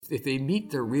if they meet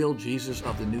the real Jesus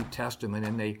of the New Testament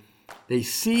and they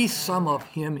see some of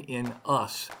him in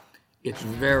us, it's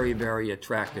very, very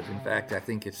attractive. In fact, I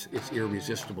think it's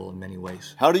irresistible in many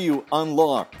ways. How do you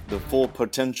unlock the full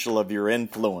potential of your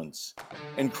influence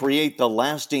and create the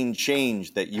lasting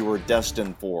change that you were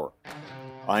destined for?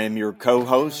 I am your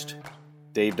co-host,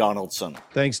 Dave Donaldson.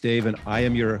 Thanks, Dave, and I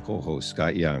am your co-host,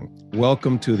 Scott Young.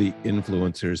 Welcome to the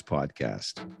Influencers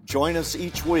Podcast. Join us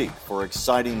each week for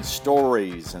exciting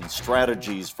stories and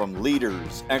strategies from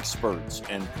leaders, experts,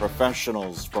 and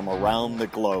professionals from around the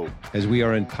globe, as we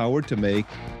are empowered to make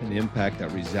an impact that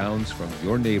resounds from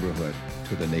your neighborhood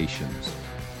to the nations.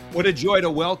 What a joy to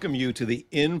welcome you to the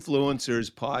Influencers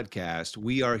Podcast.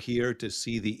 We are here to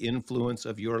see the influence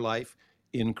of your life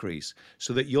increase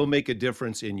so that you'll make a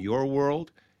difference in your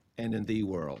world and in the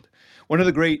world. One of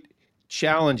the great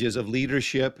challenges of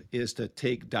leadership is to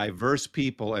take diverse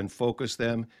people and focus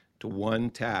them to one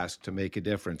task to make a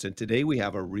difference. And today we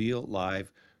have a real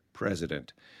live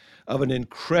president of an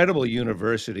incredible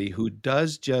university who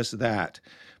does just that.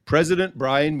 President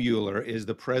Brian Mueller is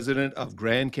the president of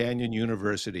Grand Canyon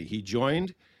University. He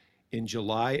joined in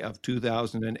July of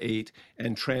 2008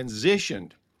 and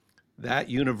transitioned that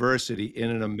university in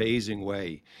an amazing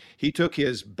way. He took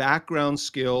his background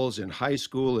skills in high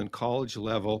school and college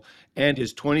level and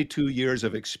his 22 years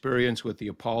of experience with the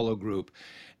Apollo Group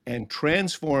and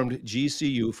transformed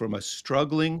GCU from a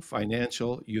struggling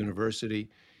financial university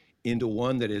into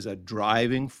one that is a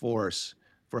driving force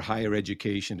for higher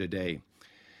education today.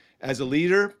 As a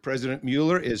leader, President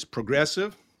Mueller is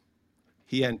progressive.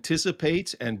 He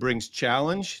anticipates and brings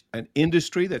challenge, an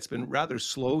industry that's been rather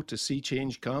slow to see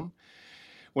change come.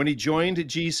 When he joined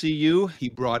GCU, he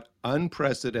brought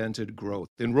unprecedented growth.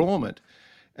 Enrollment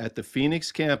at the Phoenix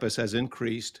campus has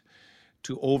increased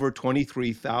to over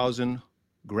 23,000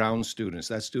 ground students.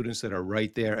 That's students that are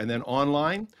right there. And then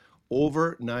online,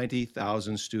 over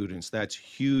 90,000 students. That's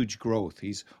huge growth.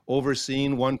 He's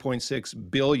overseen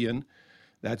 1.6 billion,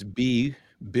 that's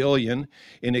billion,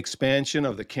 in expansion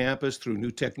of the campus through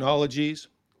new technologies,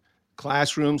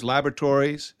 classrooms,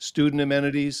 laboratories, student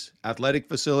amenities, athletic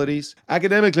facilities.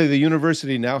 Academically, the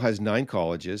university now has 9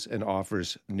 colleges and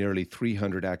offers nearly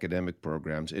 300 academic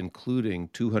programs, including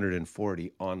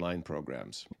 240 online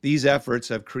programs. These efforts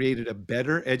have created a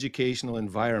better educational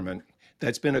environment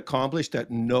that's been accomplished at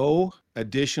no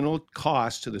additional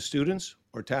cost to the students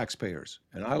or taxpayers.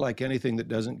 And I like anything that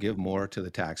doesn't give more to the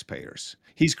taxpayers.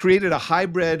 He's created a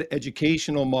hybrid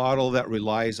educational model that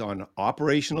relies on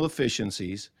operational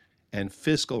efficiencies and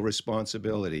fiscal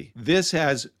responsibility. This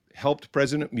has helped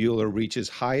President Mueller reach his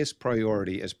highest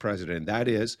priority as president. That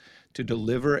is to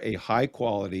deliver a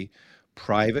high-quality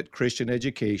private Christian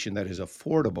education that is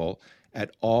affordable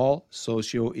at all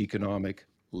socioeconomic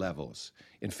levels.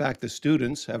 In fact, the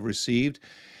students have received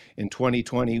in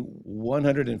 2020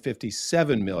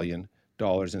 $157 million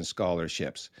in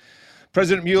scholarships.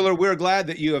 President Mueller, we're glad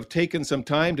that you have taken some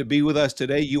time to be with us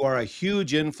today. You are a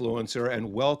huge influencer,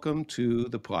 and welcome to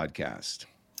the podcast.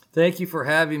 Thank you for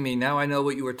having me. Now I know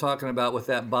what you were talking about with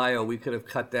that bio. We could have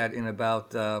cut that in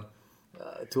about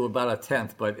to about a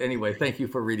tenth. But anyway, thank you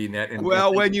for reading that. And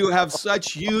well, when you have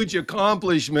such huge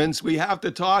accomplishments, we have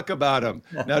to talk about them.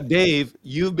 Now, Dave,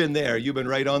 you've been there. You've been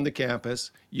right on the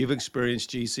campus. You've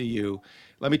experienced GCU.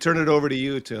 Let me turn it over to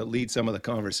you to lead some of the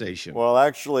conversation. Well,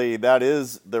 actually, that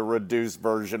is the reduced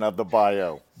version of the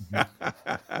bio.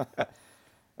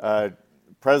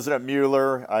 President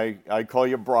Mueller, I call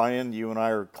you Brian. You and I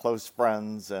are close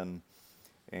friends and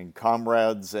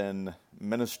comrades in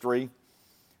ministry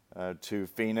to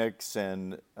Phoenix.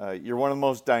 And you're one of the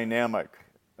most dynamic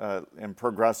and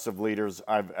progressive leaders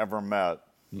I've ever met.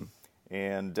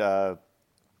 And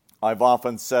I've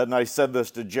often said, and I said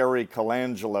this to Jerry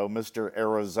Colangelo, Mr.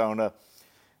 Arizona,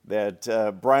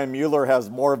 that Brian Mueller has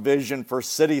more vision for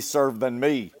CityServe than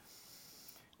me.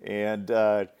 And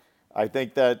I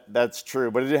think that's true.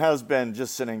 But it has been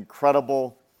just an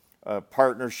incredible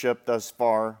partnership thus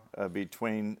far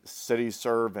between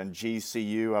CityServe and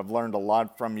GCU. I've learned a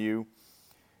lot from you.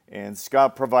 And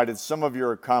Scott provided some of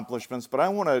your accomplishments, but I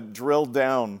want to drill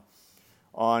down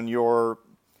on your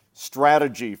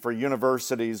strategy for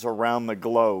universities around the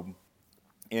globe.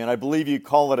 And I believe you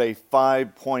call it a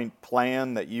 5-point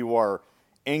plan that you are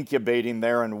incubating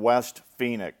there in West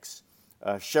Phoenix.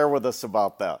 Share with us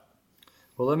about that.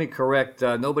 Well, let me correct.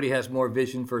 Nobody has more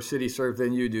vision for CityServe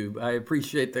than you do. I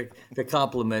appreciate the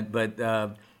compliment,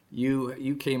 but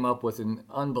you came up with an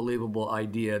unbelievable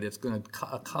idea that's going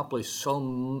to accomplish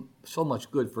so much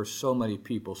good for so many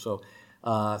people. So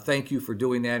thank you for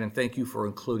doing that, and thank you for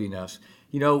including us.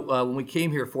 You know, when we came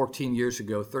here 14 years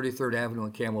ago, 33rd Avenue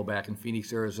and Camelback in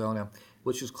Phoenix, Arizona,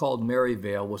 which is called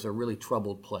Maryvale, was a really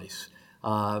troubled place.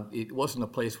 It wasn't a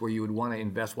place where you would want to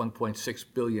invest $1.6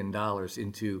 billion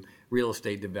into real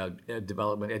estate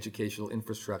development, educational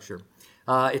infrastructure.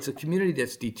 It's a community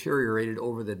that's deteriorated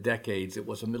over the decades. It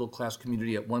was a middle-class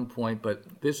community at one point,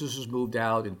 but businesses moved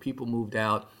out and people moved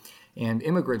out and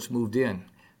immigrants moved in.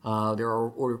 There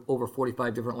are over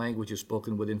 45 different languages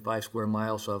spoken within 5 square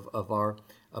miles of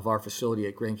our facility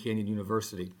at Grand Canyon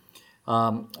University.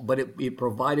 But it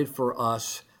provided for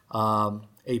us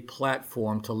a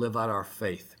platform to live out our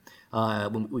faith.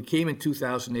 When we came in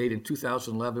 2008 and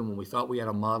 2011, when we thought we had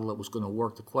a model that was going to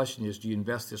work, the question is, do you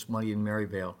invest this money in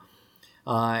Maryvale?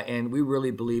 And we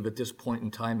really believe at this point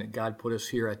in time that God put us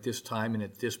here at this time and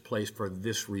at this place for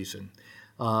this reason.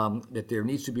 That there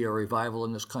needs to be a revival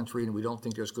in this country, and we don't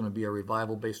think there's going to be a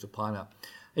revival based upon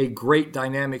a great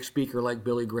dynamic speaker like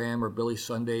Billy Graham or Billy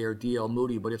Sunday or D.L.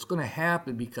 Moody, but it's going to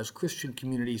happen because Christian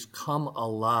communities come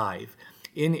alive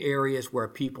in areas where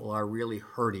people are really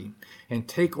hurting and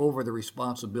take over the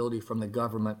responsibility from the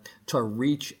government to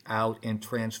reach out and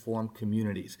transform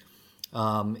communities.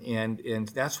 And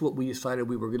that's what we decided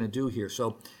we were going to do here.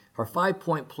 So our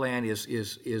 5-point plan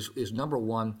is number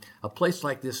one, a place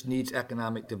like this needs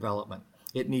economic development.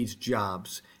 It needs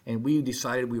jobs. And we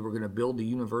decided we were going to build the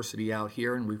university out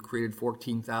here, and we've created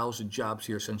 14,000 jobs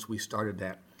here since we started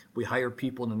that. We hire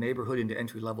people in the neighborhood into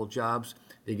entry-level jobs.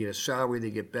 They get a salary,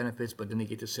 they get benefits, but then they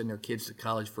get to send their kids to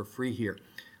college for free here,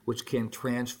 which can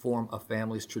transform a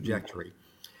family's trajectory.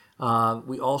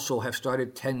 We also have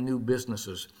started 10 new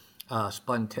businesses,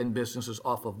 spun 10 businesses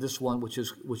off of this one, which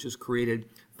has created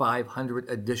 500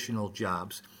 additional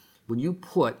jobs. When you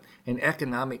put an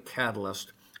economic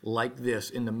catalyst like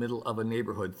this in the middle of a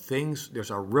neighborhood,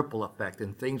 there's a ripple effect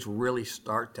and things really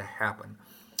start to happen.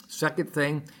 Second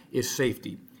thing is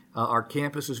safety. Our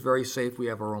campus is very safe. We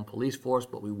have our own police force,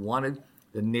 but we wanted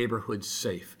the neighborhood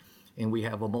safe. And we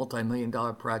have a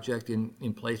multi-million-dollar project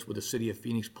in place with the City of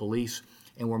Phoenix Police,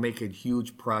 and we're making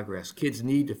huge progress. Kids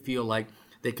need to feel like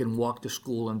they can walk to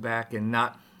school and back and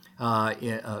not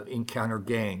encounter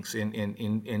gangs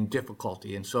in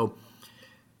difficulty. And so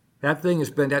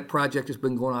that project has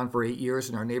been going on for 8 years,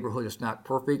 and our neighborhood is not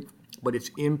perfect, but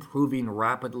it's improving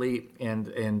rapidly, and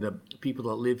the people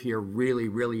that live here really,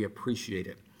 really appreciate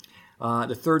it.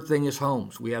 The third thing is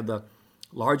homes. We have the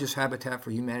largest Habitat for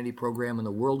Humanity program in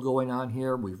the world going on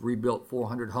here. We've rebuilt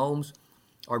 400 homes.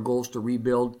 Our goal is to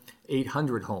rebuild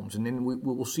 800 homes, and then we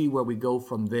will see where we go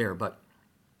from there. But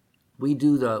we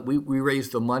raise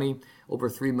the money, over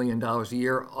 $3 million a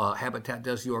year. Habitat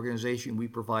does the organization. We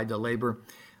provide the labor,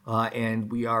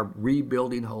 and we are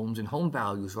rebuilding homes. And home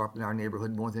values are up in our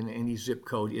neighborhood more than any zip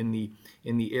code in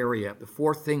the area. The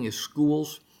fourth thing is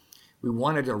schools. We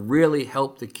wanted to really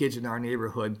help the kids in our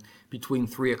neighborhood between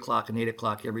 3 o'clock and 8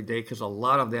 o'clock every day, because a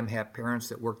lot of them have parents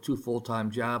that work 2 full-time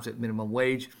jobs at minimum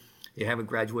wage. They haven't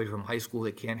graduated from high school.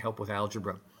 They can't help with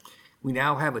algebra. We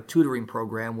now have a tutoring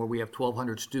program where we have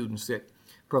 1,200 students that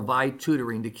provide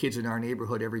tutoring to kids in our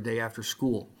neighborhood every day after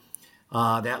school.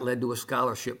 That led to a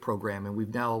scholarship program, and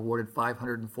we've now awarded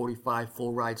 545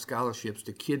 full-ride scholarships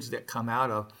to kids that come out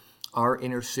of our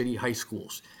inner city high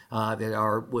schools that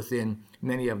are within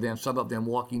many of them, some of them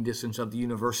walking distance of the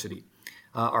university.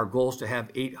 Our goal is to have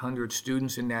 800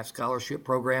 students in that scholarship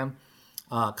program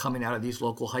coming out of these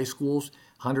local high schools.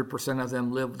 100% of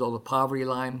them live below the poverty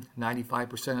line.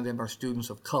 95% of them are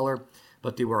students of color,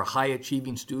 but they were high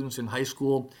achieving students in high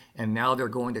school, and now they're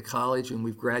going to college, and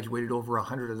we've graduated over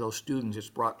 100 of those students. It's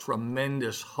brought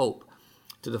tremendous hope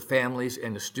to the families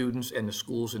and the students and the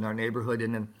schools in our neighborhood.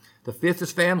 And then the fifth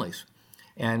is families,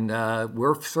 and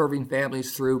we're serving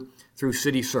families through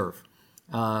CityServe.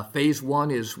 Phase one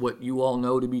is what you all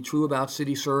know to be true about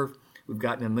CityServe. We've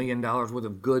gotten $1 million worth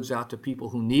of goods out to people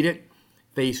who need it.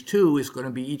 Phase two is going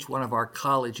to be each one of our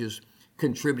colleges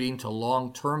contributing to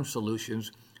long-term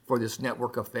solutions for this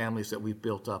network of families that we've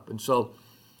built up. And so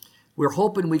we're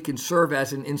hoping we can serve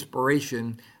as an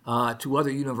inspiration to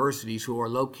other universities who are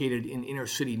located in inner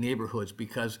city neighborhoods,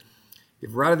 because if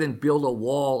rather than build a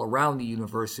wall around the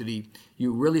university,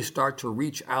 you really start to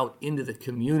reach out into the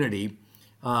community,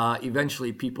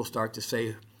 eventually people start to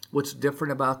say, what's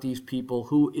different about these people?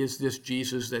 Who is this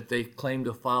Jesus that they claim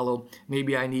to follow?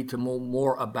 Maybe I need to know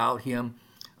more about him.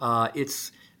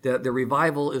 The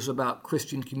revival is about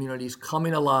Christian communities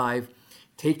coming alive,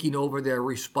 taking over their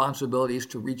responsibilities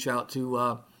to reach out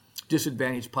to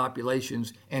disadvantaged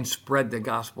populations and spread the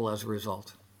gospel as a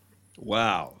result.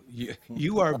 Wow.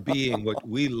 You are being what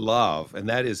we love, and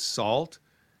that is salt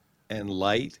and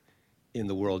light in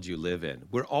the world you live in.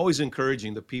 We're always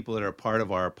encouraging the people that are part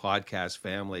of our podcast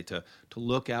family to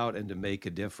look out and to make a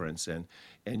difference. And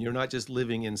you're not just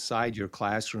living inside your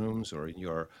classrooms or in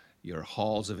your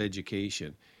halls of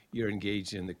education. You're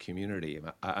engaged in the community.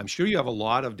 I'm sure you have a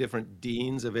lot of different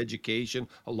deans of education,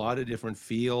 a lot of different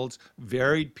fields,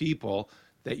 varied people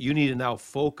that you need to now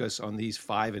focus on these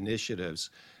 5 initiatives.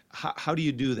 How do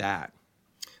you do that?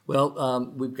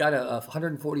 Well, we've got a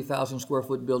 140,000 square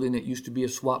foot building that used to be a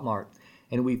swap mart,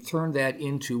 and we've turned that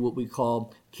into what we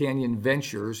call Canyon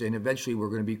Ventures, and eventually we're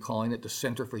going to be calling it the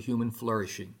Center for Human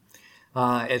Flourishing.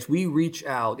 As we reach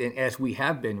out, and as we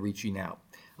have been reaching out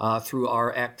through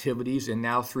our activities and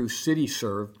now through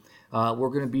CityServe, we're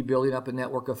going to be building up a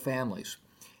network of families.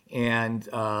 And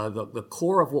the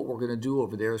core of what we're going to do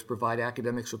over there is provide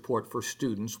academic support for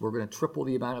students. We're going to triple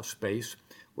the amount of space.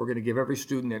 We're going to give every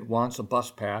student that wants a bus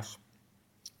pass.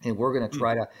 And we're going to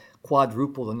try to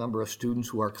quadruple the number of students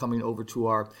who are coming over to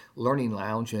our learning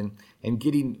lounge and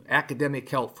getting academic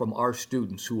help from our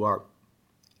students who are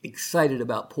excited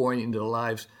about pouring into the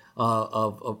lives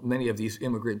of many of these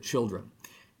immigrant children.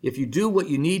 If you do what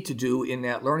you need to do in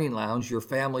that learning lounge, your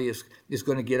family is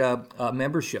going to get a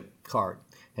membership card.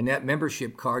 And that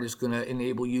membership card is going to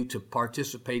enable you to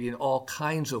participate in all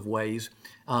kinds of ways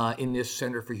in this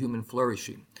Center for Human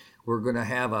Flourishing. We're going to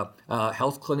have a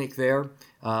health clinic there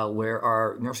where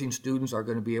our nursing students are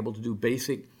going to be able to do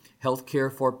basic health care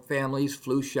for families,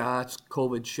 flu shots,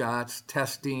 COVID shots,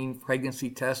 testing, pregnancy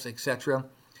tests, etc.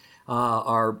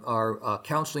 Our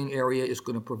counseling area is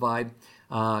going to provide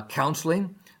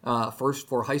counseling, first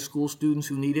for high school students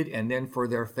who need it, and then for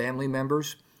their family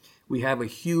members. We have a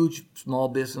huge small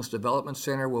business development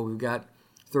center where we've got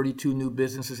 32 new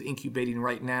businesses incubating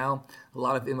right now. A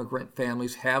lot of immigrant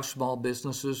families have small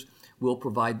businesses. We'll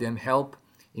provide them help,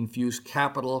 infuse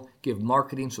capital, give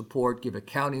marketing support, give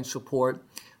accounting support.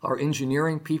 Our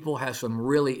engineering people have some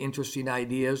really interesting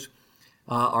ideas.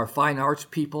 Our fine arts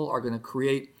people are going to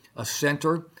create a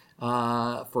center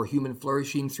for human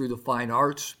flourishing through the fine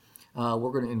arts.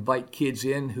 We're going to invite kids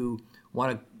in who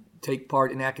want to take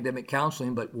part in academic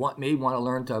counseling, but may want to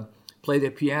learn to play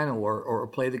the piano or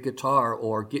play the guitar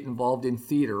or get involved in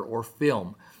theater or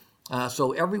film.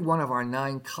 So every one of our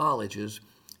 9 colleges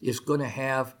is going to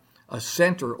have a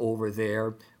center over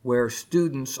there where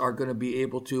students are going to be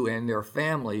able to, and their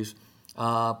families,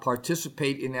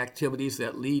 participate in activities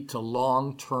that lead to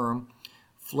long-term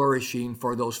flourishing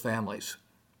for those families.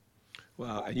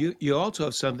 Wow. And you also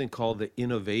have something called the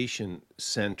Innovation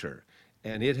Center,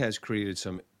 and it has created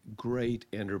some great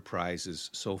enterprises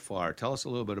so far. Tell us a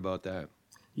little bit about that.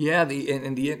 Yeah,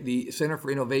 the Center for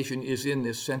Innovation is in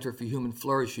this Center for Human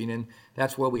Flourishing, and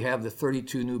that's where we have the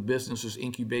 32 new businesses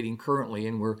incubating currently,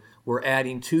 and we're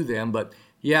adding to them. But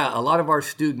yeah, a lot of our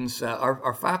students,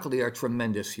 our faculty are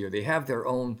tremendous here. They have their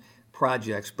own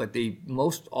projects, but they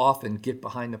most often get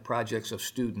behind the projects of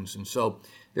students. And so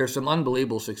there's some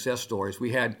unbelievable success stories.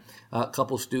 We had a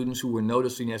couple students who were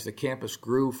noticing as the campus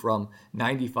grew from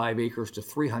 95 acres to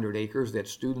 300 acres that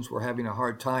students were having a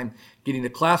hard time getting to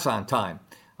class on time.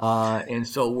 And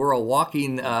so we're a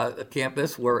walking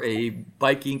campus, we're a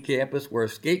biking campus, we're a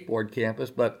skateboard campus,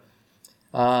 but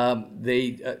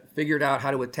they figured out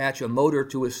how to attach a motor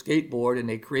to a skateboard, and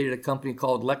they created a company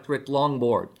called Electric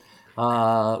Longboard.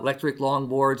 Electric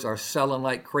longboards are selling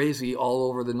like crazy all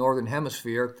over the Northern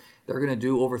Hemisphere. They're going to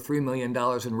do over $3 million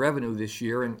in revenue this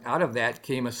year, and out of that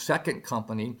came a second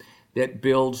company that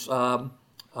builds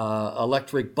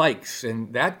electric bikes,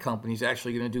 and that company is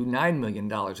actually going to do $9 million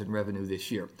in revenue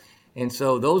this year. And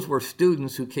so those were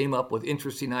students who came up with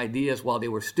interesting ideas while they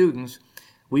were students.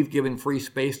 We've given free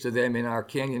space to them in our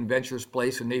Canyon Ventures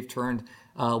place, and they've turned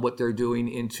what they're doing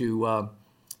into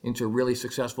really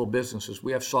successful businesses.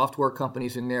 We have software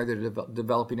companies in there that are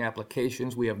developing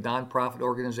applications. We have nonprofit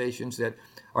organizations that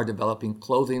are developing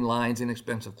clothing lines,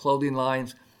 inexpensive clothing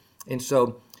lines. And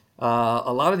so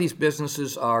a lot of these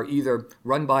businesses are either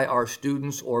run by our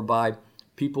students or by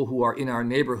people who are in our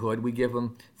neighborhood. We give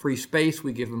them free space,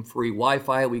 we give them free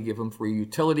Wi-Fi, we give them free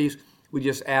utilities. We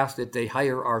just ask that they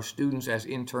hire our students as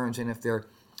interns, and if they're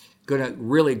going to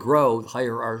really grow,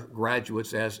 hire our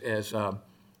graduates as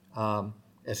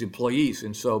employees.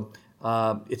 And so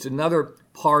it's another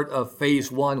part of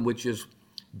phase 1, which is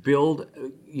build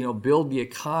the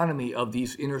economy of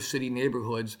these inner city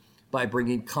neighborhoods by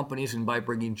bringing companies and by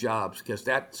bringing jobs, because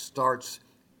that starts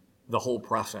the whole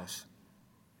process.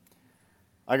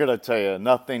 I got to tell you,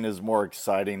 nothing is more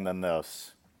exciting than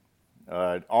this.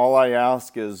 All I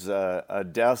ask is a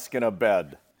desk and a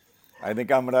bed. I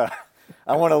think I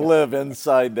want to live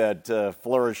inside that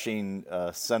flourishing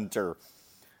center.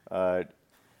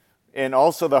 And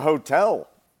also the hotel.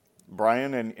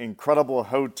 Brian, an incredible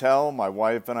hotel. My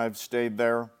wife and I've stayed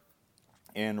there,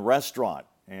 and restaurant.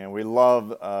 And we love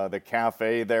the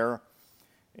cafe there,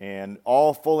 and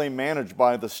all fully managed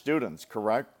by the students,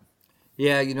 correct?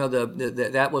 Yeah,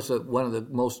 that was one of the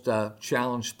most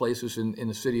challenged places in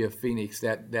the city of Phoenix.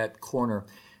 That corner,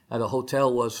 the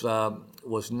hotel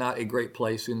was not a great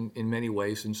place in many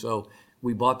ways, and so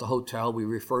we bought the hotel, we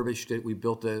refurbished it, we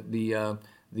built the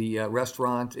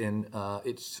restaurant, and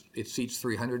it seats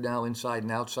 300 now inside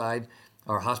and outside.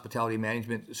 Our hospitality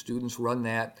management students run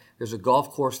that. There's a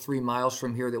golf course 3 miles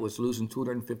from here that was losing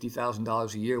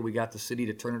 $250,000 a year. We got the city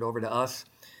to turn it over to us.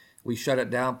 We shut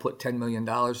it down, put $10 million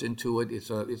into it.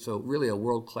 It's really a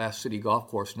world-class city golf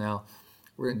course now.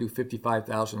 We're going to do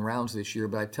 55,000 rounds this year,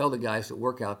 but I tell the guys that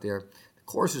work out there, the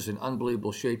course is in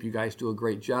unbelievable shape. You guys do a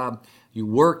great job. You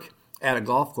work at a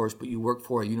golf course, but you work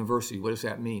for a university. What does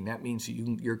that mean? That means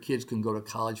your kids can go to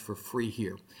college for free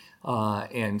here.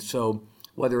 And so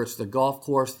whether it's the golf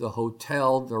course, the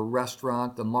hotel, the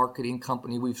restaurant, the marketing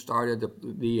company we've started,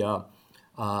 the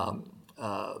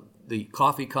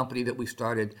coffee company that we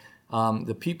started,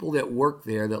 the people that work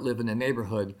there that live in the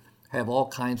neighborhood have all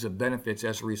kinds of benefits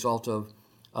as a result of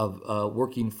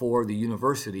working for the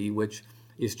university, which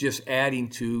is just adding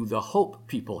to the hope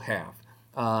people have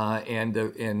and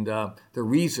the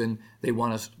reason they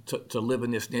want us to live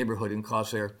in this neighborhood and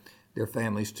cause their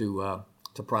families to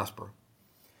prosper.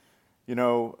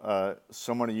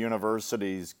 So many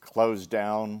universities closed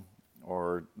down,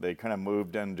 or they kind of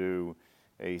moved into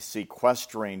a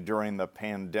sequestering during the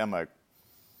pandemic.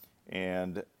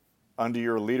 And under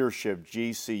your leadership,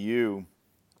 GCU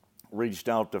reached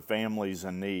out to families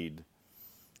in need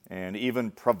and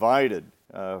even provided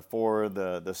for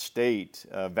the state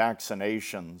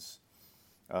vaccinations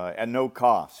at no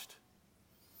cost.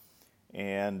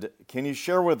 And can you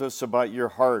share with us about your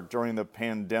heart during the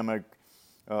pandemic?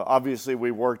 Obviously,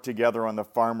 we worked together on the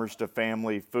Farmers to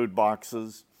Family food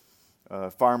boxes.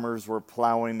 Farmers were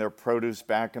plowing their produce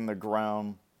back in the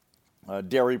ground.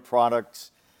 Dairy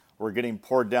products were getting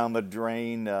poured down the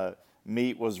drain.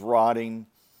 Meat was rotting.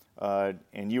 And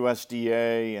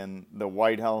USDA and the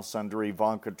White House under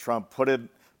Ivanka Trump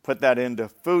put that into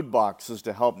food boxes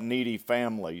to help needy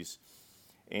families.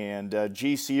 And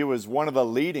GCU is one of the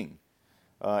leading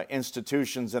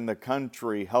institutions in the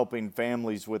country helping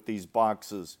families with these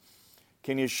boxes.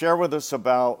 Can you share with us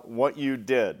about what you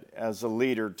did as a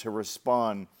leader to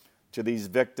respond to these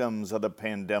victims of the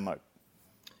pandemic?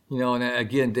 And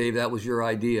again, Dave, that was your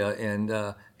idea, and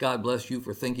God bless you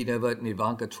for thinking of it, and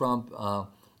Ivanka Trump.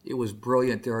 It was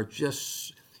brilliant. There are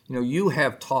just, you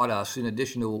have taught us, in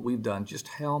addition to what we've done, just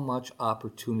how much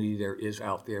opportunity there is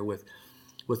out there with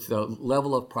the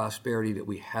level of prosperity that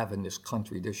we have in this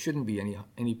country. There shouldn't be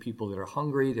any people that are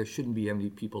hungry. There shouldn't be any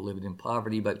people living in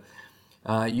poverty. But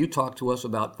you talked to us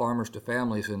about Farmers to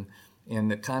Families,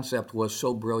 and the concept was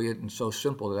so brilliant and so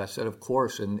simple that I said, of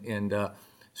course.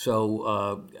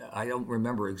 So I don't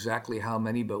remember exactly how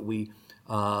many, but we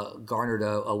garnered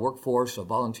a workforce, a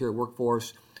volunteer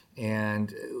workforce,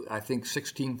 and I think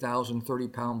 16,000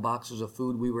 30-pound boxes of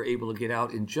food we were able to get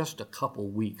out in just a couple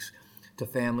weeks to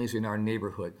families in our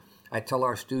neighborhood. I tell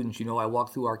our students, I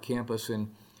walk through our campus and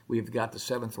we've got the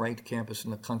 7th ranked campus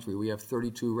in the country. We have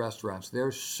 32 restaurants.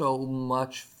 There's so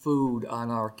much food on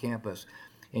our campus.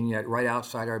 And yet right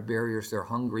outside our barriers, they're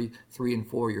hungry 3- and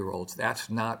 4-year-olds. That's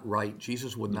not right.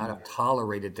 Jesus would not have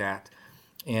tolerated that.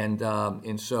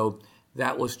 And so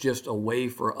that was just a way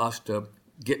for us to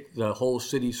get the whole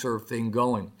City Serve thing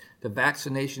going. The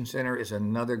vaccination center is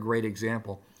another great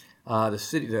example.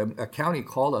 The county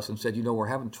called us and said, we're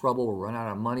having trouble. We're running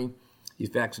out of money. These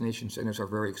vaccination centers are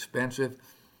very expensive.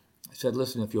 I said,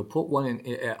 listen, if you'll put one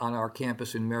on our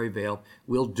campus in Maryvale,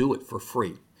 we'll do it for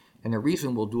free. And the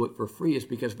reason we'll do it for free is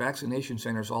because vaccination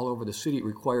centers all over the city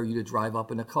require you to drive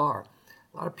up in a car.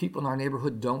 A lot of people in our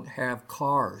neighborhood don't have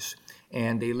cars,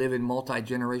 and they live in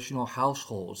multi-generational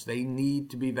households. They need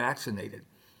to be vaccinated.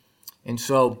 And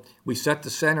so we set the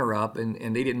center up,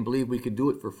 and they didn't believe we could do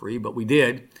it for free, but we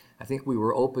did. I think we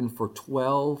were open for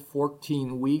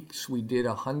 14 weeks. We did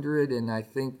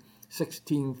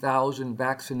 16,000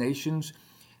 vaccinations.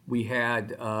 We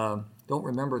had, don't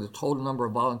remember the total number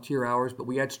of volunteer hours, but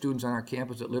we had students on our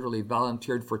campus that literally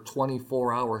volunteered for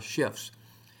 24-hour shifts.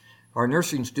 Our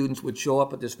nursing students would show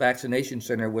up at this vaccination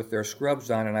center with their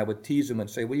scrubs on, and I would tease them and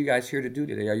say, what are you guys here to do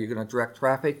today? Are you going to direct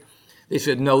traffic? They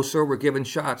said, no, sir, we're giving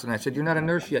shots. And I said, you're not a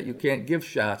nurse yet. You can't give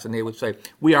shots. And they would say,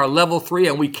 we are level 3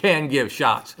 and we can give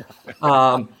shots.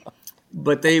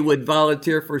 But they would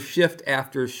volunteer for shift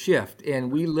after shift.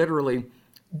 And we literally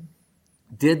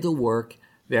did the work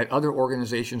that other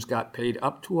organizations got paid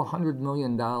up to $100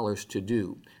 million to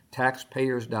do.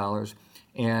 taxpayers' dollars,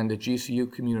 and the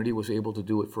GCU community was able to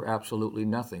do it for absolutely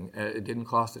nothing. It didn't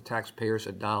cost the taxpayers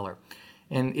a dollar.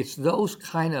 And it's those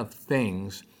kind of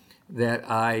things that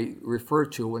I refer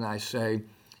to when I say,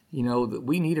 that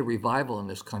we need a revival in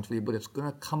this country, but it's going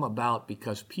to come about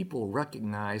because people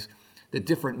recognize the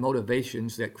different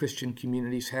motivations that Christian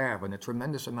communities have and the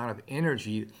tremendous amount of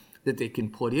energy that they can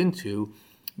put into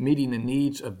meeting the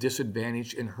needs of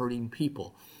disadvantaged and hurting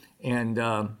people. And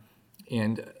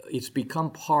it's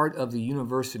become part of the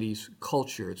university's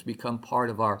culture. It's become part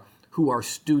of who our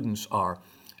students are.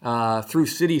 Through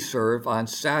CityServe on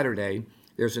Saturday,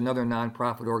 there's another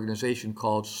nonprofit organization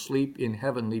called Sleep in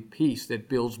Heavenly Peace that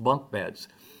builds bunk beds.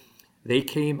 They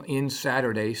came in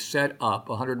Saturday, set up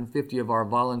 150 of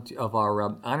our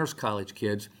Honors College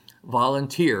kids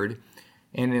volunteered,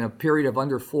 and in a period of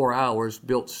under 4 hours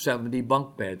built 70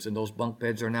 bunk beds. And those bunk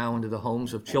beds are now into the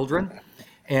homes of children,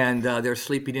 and they're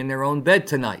sleeping in their own bed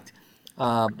tonight.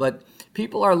 But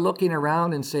people are looking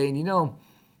around and saying,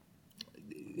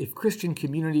 if Christian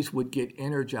communities would get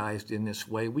energized in this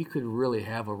way, we could really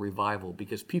have a revival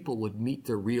because people would meet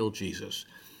the real Jesus,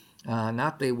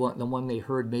 not the one they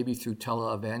heard maybe through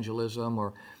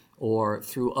televangelism or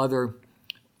through other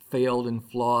failed and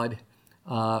flawed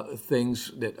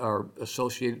things that are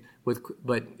associated with.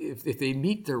 But if they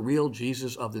meet the real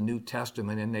Jesus of the New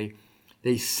Testament and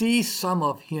they see some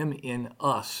of him in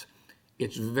us,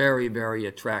 it's very, very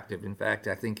attractive. In fact,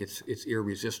 I think it's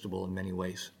irresistible in many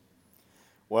ways.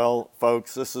 Well,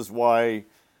 folks, this is why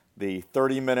the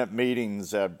 30-minute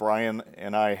meetings that Brian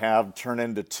and I have turn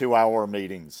into 2-hour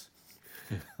meetings.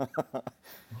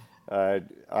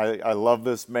 I love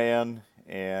this man,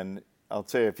 and I'll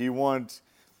tell you, if you want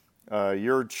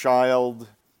your child,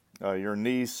 your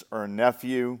niece or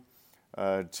nephew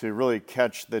to really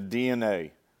catch the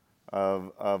DNA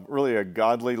of really a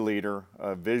godly leader,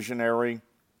 a visionary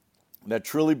that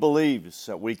truly believes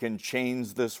that we can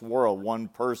change this world one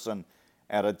person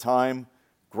at a time,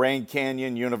 Grand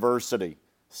Canyon University.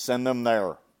 Send them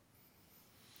there.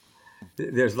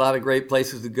 There's a lot of great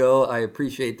places to go. I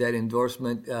appreciate that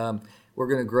endorsement. We're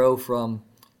going to grow from,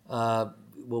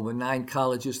 with 9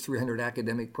 colleges, 300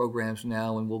 academic programs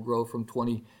now, and we'll grow from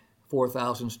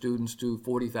 24,000 students to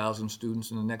 40,000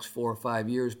 students in the next 4 or 5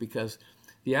 years, because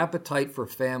the appetite for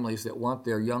families that want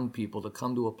their young people to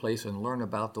come to a place and learn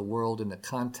about the world in the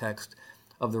context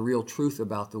of the real truth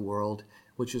about the world,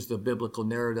 which is the biblical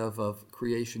narrative of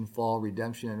creation, fall,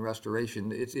 redemption, and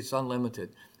restoration, it's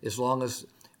unlimited as long as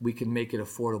we can make it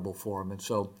affordable for them. And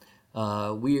so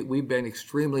we've been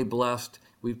extremely blessed.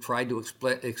 We've tried to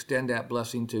extend that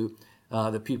blessing to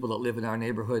the people that live in our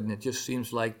neighborhood, and it just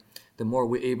seems like the more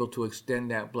we're able to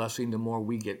extend that blessing, the more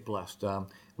we get blessed.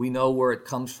 We know where it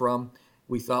comes from.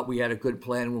 We thought we had a good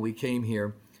plan when we came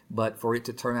here, but for it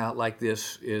to turn out like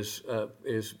this is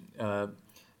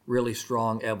really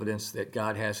strong evidence that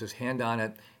God has his hand on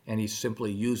it, and he's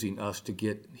simply using us to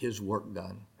get his work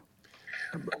done.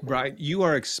 Brian, you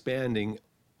are expanding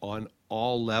on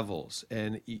all levels,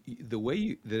 and the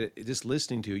way just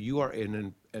listening to you, you are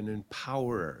an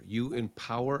empowerer. You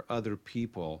empower other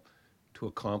people to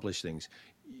accomplish things.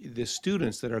 The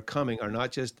students that are coming are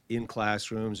not just in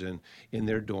classrooms and in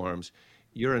their dorms.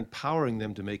 You're empowering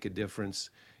them to make a difference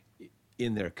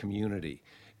in their community.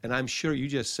 And I'm sure you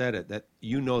just said it, that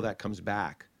that comes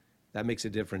back. That makes a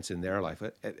difference in their life.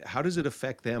 How does it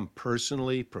affect them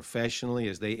personally, professionally,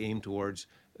 as they aim towards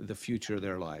the future of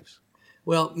their lives?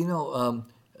 Well,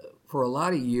 for a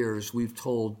lot of years, we've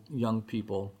told young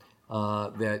people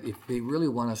that if they really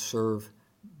want to serve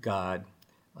God,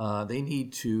 they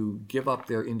need to give up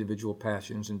their individual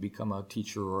passions and become a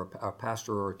teacher or a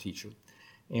pastor or a teacher.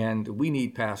 And we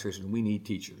need pastors and we need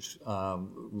teachers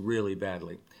really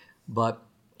badly. But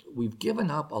we've given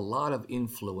up a lot of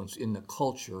influence in the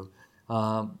culture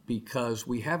because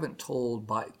we haven't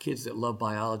told kids that love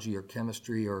biology or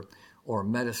chemistry or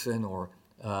medicine or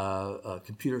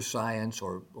computer science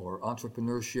or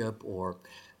entrepreneurship or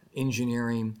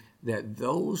engineering that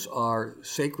those are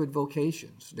sacred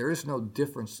vocations. There is no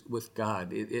difference with God.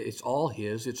 It's all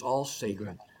his. It's all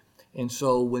sacred. And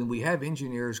so when we have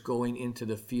engineers going into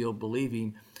the field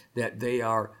believing that they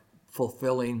are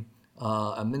fulfilling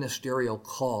a ministerial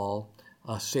call,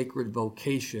 a sacred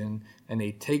vocation, and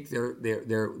they take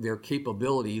their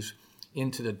capabilities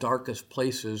into the darkest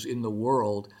places in the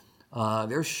world,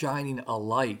 they're shining a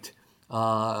light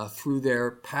through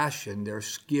their passion, their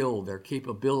skill, their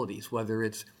capabilities, whether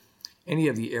it's any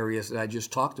of the areas that I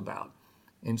just talked about.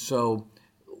 And so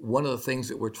one of the things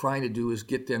that we're trying to do is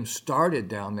get them started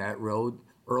down that road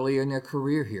early in their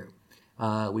career here.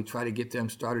 We try to get them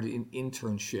started in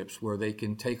internships where they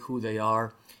can take who they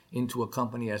are into a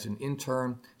company as an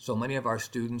intern. So many of our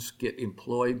students get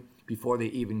employed before they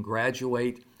even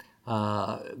graduate.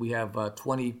 We have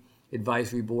 20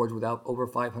 advisory boards with over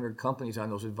 500 companies on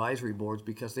those advisory boards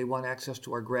because they want access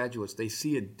to our graduates. They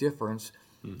see a difference,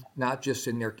 not just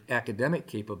in their academic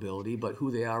capability, but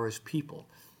who they are as people.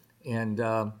 And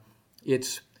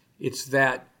it's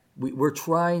that we're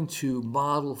trying to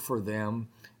model for them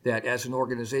that as an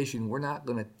organization, we're not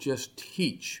going to just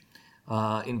teach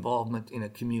involvement in a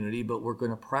community, but we're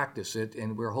going to practice it.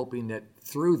 And we're hoping that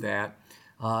through that,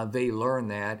 they learn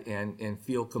that and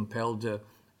feel compelled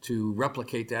to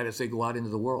replicate that as they go out into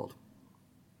the world.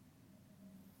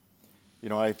 You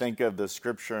know, I think of the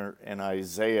scripture in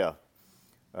Isaiah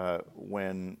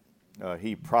when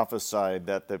he prophesied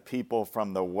that the people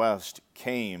from the west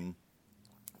came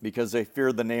because they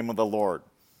feared the name of the Lord.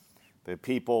 The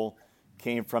people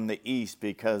came from the east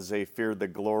because they feared the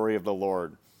glory of the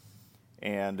Lord.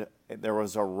 And there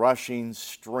was a rushing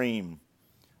stream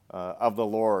of the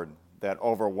Lord that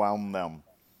overwhelmed them.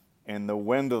 And the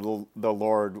wind of the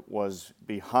Lord was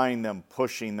behind them,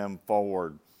 pushing them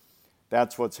forward.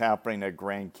 That's what's happening at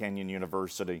Grand Canyon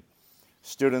University.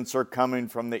 Students are coming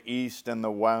from the east and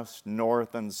the west,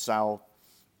 north and south,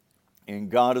 and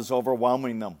God is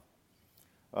overwhelming them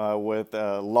with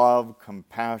love,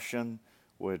 compassion,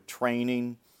 with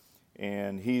training,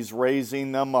 and He's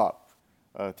raising them up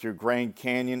through Grand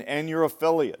Canyon and your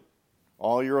affiliate,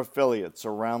 all your affiliates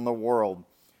around the world,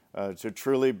 to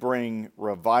truly bring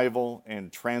revival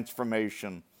and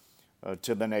transformation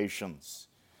to the nations.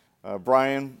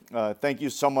 Brian, thank you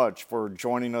so much for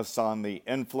joining us on The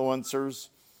Influencers,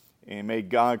 and may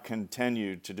God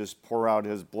continue to just pour out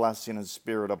His blessing and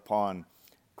Spirit upon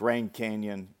Grand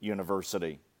Canyon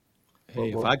University.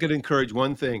 Hey, if I could encourage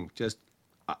one thing,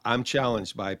 I'm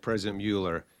challenged by President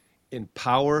Mueller,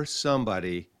 empower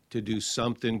somebody to do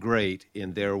something great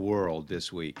in their world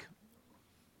this week.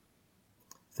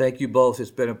 Thank you both.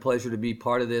 It's been a pleasure to be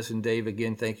part of this. And Dave,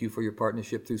 again, thank you for your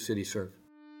partnership through CityServe.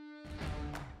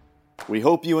 We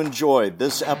hope you enjoyed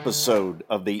this episode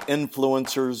of the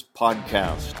Influencers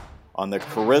Podcast on the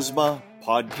Charisma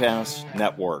Podcast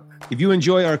Network. If you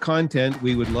enjoy our content,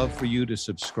 we would love for you to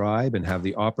subscribe and have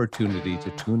the opportunity to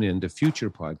tune in to future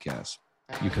podcasts.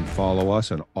 You can follow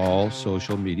us on all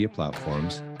social media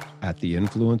platforms at the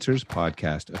Influencers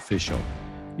Podcast Official.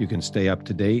 You can stay up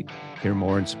to date, hear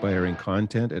more inspiring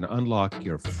content, and unlock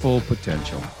your full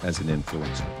potential as an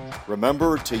influencer.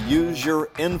 Remember to use your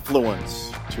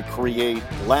influence to create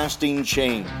lasting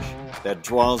change that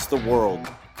draws the world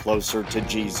closer to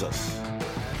Jesus.